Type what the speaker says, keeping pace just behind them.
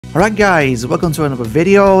Alright guys, welcome to another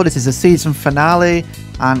video. This is the season finale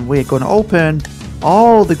and we're going to open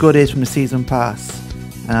all the goodies from the season pass.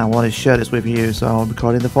 And I want to share this with you, so I'm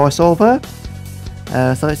recording the voiceover.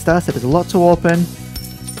 So let's start it. There's a lot to open.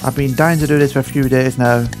 I've been dying to do this for a few days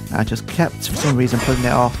now. I just kept, for some reason, putting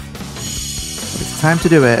it off. But it's time to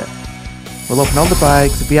do it. We'll open all the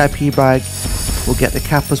bags, the VIP bag. We'll get the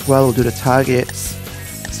cap as well. We'll do the targets.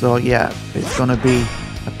 So yeah, it's going to be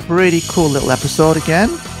a pretty cool little episode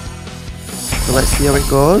again. So let's see how it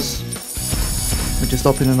goes. We're just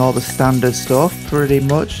opening all the standard stuff pretty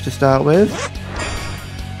much to start with.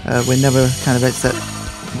 We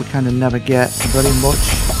kind of never get very much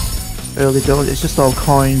early doors. It's just all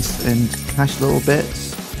coins and cash little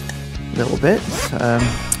bits. And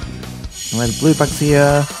we have the blue bags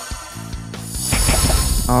here.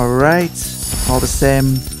 Alright, all the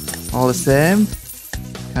same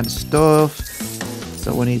kind of stuff.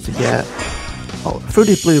 So we need to get through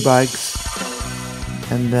these blue bags.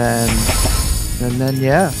 And then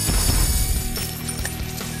yeah.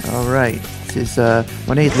 Alright, this is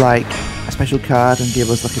we need like a special card and give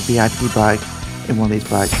us like a VIP bag in one of these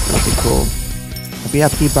bags. That'd be cool. A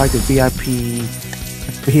VIP bag, a VIP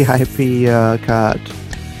card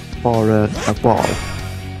for a ball.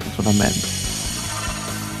 That's what I meant.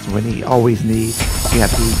 So we always need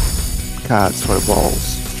VIP cards for the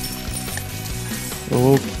balls.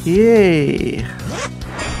 Okay.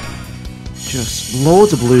 Just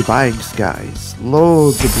loads of blue bags, guys.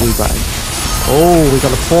 Loads of blue bags. Oh, we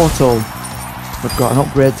got a portal. We've got an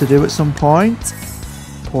upgrade to do at some point.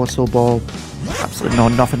 Portal ball. Absolutely know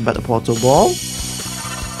nothing about the portal ball.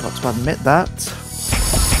 Got to admit that.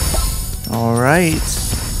 Alright.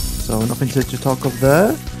 So nothing to talk of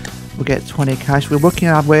there. We'll get 20 cash. We're working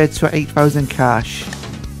our way to 8,000 cash.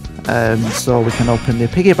 So we can open the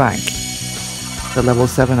piggy bank. The level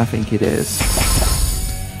 7 I think it is.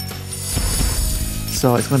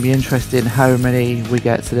 So it's going to be interesting how many we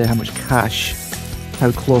get today, how much cash, how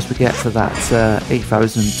close we get to that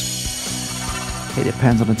 8,000. It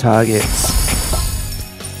depends on the targets.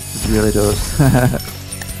 It really does.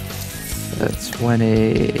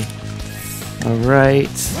 20. Alright.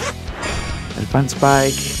 Advanced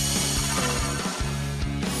bag.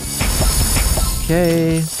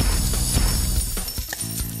 Okay.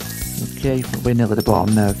 Okay, we're nearly at the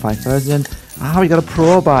bottom now. 5,000. Ah, we got a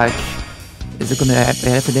pro bag. Is it going to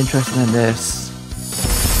be anything interesting in this?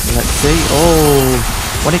 Let's see.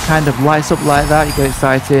 Oh, when it kind of lights up like that, you get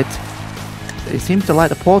excited. It seems to like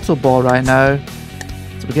the portal ball right now.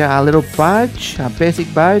 So we get our little badge, our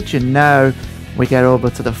basic badge, and now we get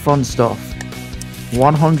over to the fun stuff.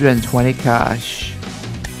 120 cash.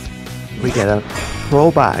 We get a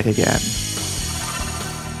pro bag again.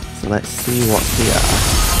 So let's see what's here.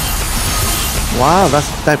 Wow,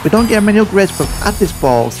 we don't get many upgrades from at this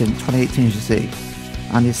ball since 2018, as you see.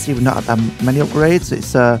 And you see we've not had that many upgrades.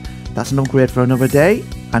 It's that's an upgrade for another day,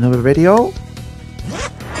 another video.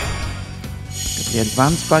 Get the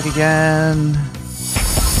advanced bag again.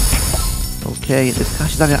 Okay,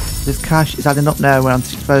 this cash is adding up now. We're on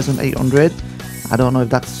 6,800. I don't know if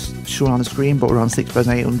that's shown on the screen, but we're on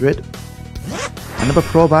 6,800. Another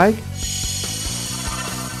pro bag.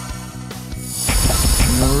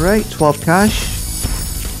 Alright, 12 cash.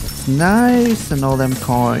 Nice, and all them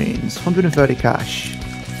coins. 130 cash.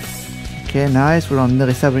 Okay, nice. We're on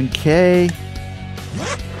nearly 7k.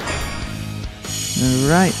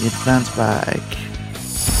 Alright, the advanced bag.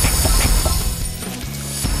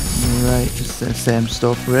 Alright, just the same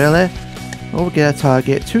stuff really. Oh, we get a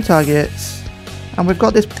target, 2 targets. And we've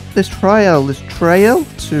got this trail to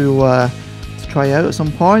try out at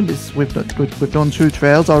some point. We've done 2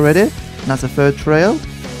 trails already, and that's the 3rd trail.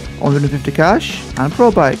 150 cash and a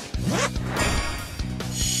pro bike.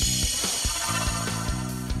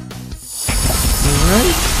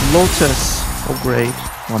 Alright, Lotus upgrade.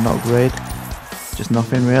 Well, not upgrade, just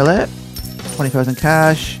nothing really. 20,000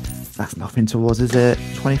 cash. That's nothing to us, is it?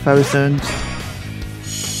 20,000.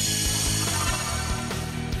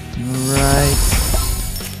 Alright.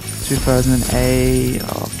 2008.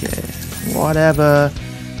 Okay. Whatever.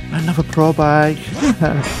 Another pro bike.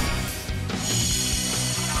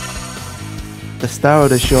 The star of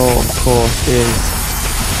the show, of course, is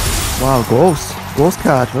wow, ghost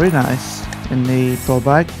card, very nice in the pro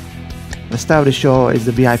bag. The star of the show is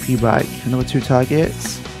the VIP bag. Another 2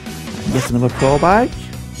 targets. Yet another pro bag.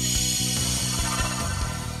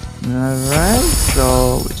 Alright,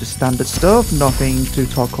 so it's just standard stuff, nothing to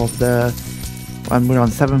talk of there. And we're on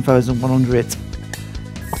 7,100.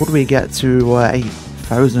 Could we get to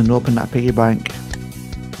 8,000 open that piggy bank?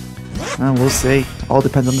 And we'll see. All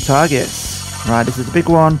depends on the targets. Right, this is the big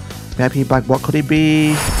one. VIP bag, what could it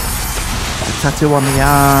be? a tattoo on the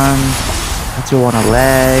arm, tattoo on a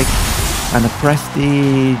leg, and a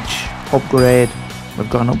prestige upgrade. We've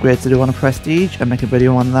got an upgrade to do on a prestige and make a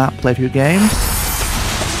video on that, play a few games.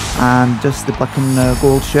 And just the black and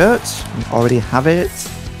gold shirt, we already have it.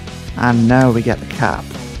 And now we get the cap.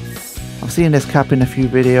 I've seen this cap in a few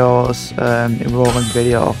videos, in Roland's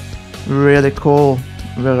video. Really cool,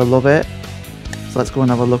 really love it. So let's go and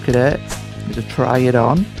have a look at it. Just try it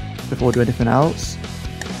on before we do anything else.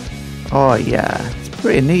 Oh yeah, it's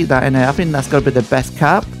pretty neat that, innit? I think that's got to be the best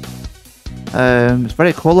cap. It's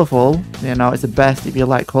very colourful, you know, it's the best if you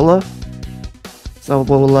like colour. So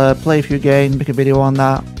we'll play a few games, make a video on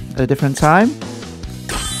that at a different time.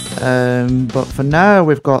 But for now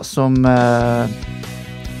we've got some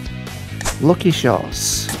lucky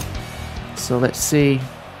shots. So let's see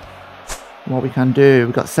what we can do.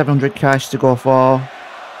 We've got 700 cash to go for.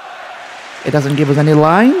 It doesn't give us any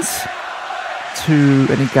lines to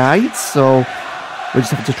any guides, so we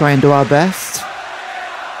just have to try and do our best.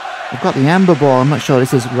 We've got the amber ball. I'm not sure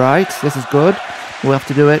this is right. This is good. We'll have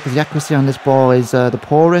to do it because the accuracy on this ball is the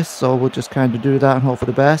poorest, so we'll just kind of do that and hope for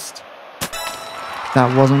the best.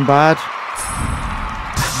 That wasn't bad.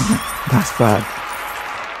 That's bad.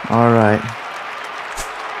 Alright.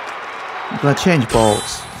 I'm going to change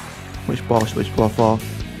balls. Which ball should we go for?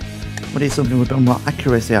 We need something with a bit more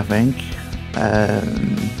accuracy, I think.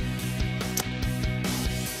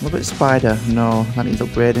 What about Spider? No, that needs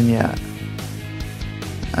upgrading yet.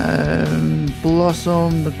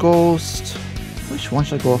 Blossom, the Ghost. Which one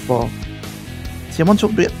should I go for? See, I want to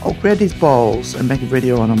upgrade these balls and make a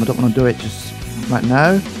video on them. I don't want to do it just right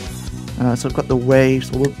now. So I've got the wave,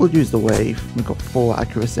 so we'll use the wave. We've got 4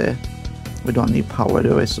 accuracy. We don't need power,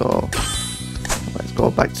 do we? So let's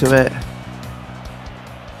go back to it.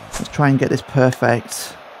 Let's try and get this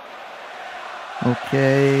perfect.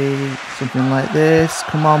 Okay, something like this.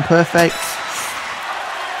 Come on, perfect.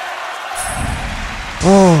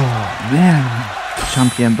 Oh man,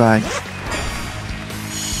 champion bag.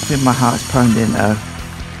 I think my heart's pounding now.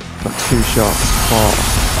 Got 2 shots.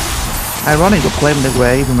 4. Ironic, we're playing the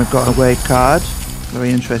wave and we've got a wave card. Very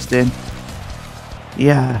interesting.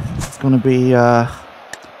 Yeah, it's gonna be.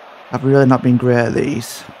 I've really not been great at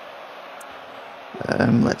these.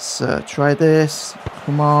 Let's try this.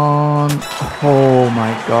 Come on. Oh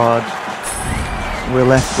my god. We're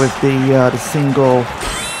left with the single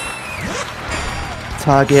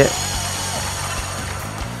target.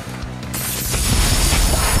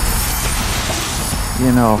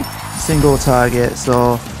 You know, single target.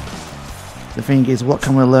 So the thing is, what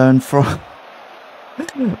can we learn from?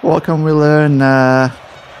 What can we learn?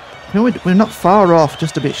 We're not far off,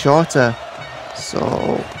 just a bit shorter. So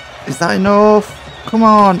is that enough? Come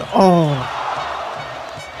on. Oh,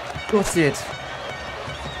 gutted.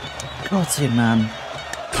 Gutted, man.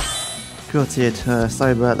 Gutted.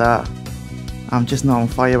 Sorry about that. I'm just not on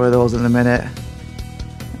fire with those in a minute.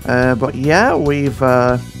 But yeah, we've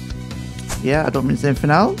yeah, I don't mean anything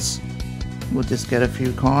else. We'll just get a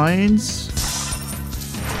few coins.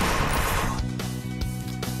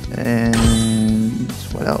 And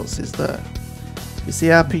what else is there? You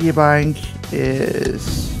see, our piggy bank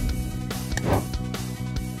is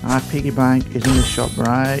in the shop,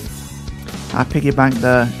 right? Our piggy bank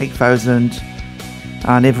there, 8,000.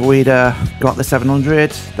 And if we'd got the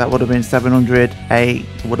 700, that would have been 708.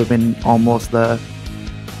 Would have been almost there.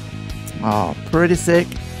 Oh, pretty sick.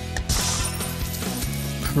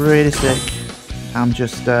 Pretty sick. I'm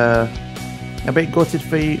just a bit gutted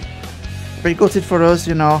for you. A bit gutted for us,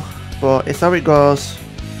 you know. But it's how it goes.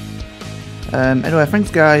 Anyway, thanks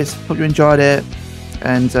guys. Hope you enjoyed it.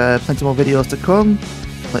 And plenty more videos to come.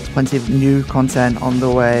 Plenty of new content on the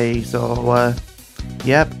way. So,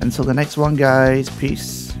 yep. Until the next one, guys.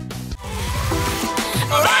 Peace.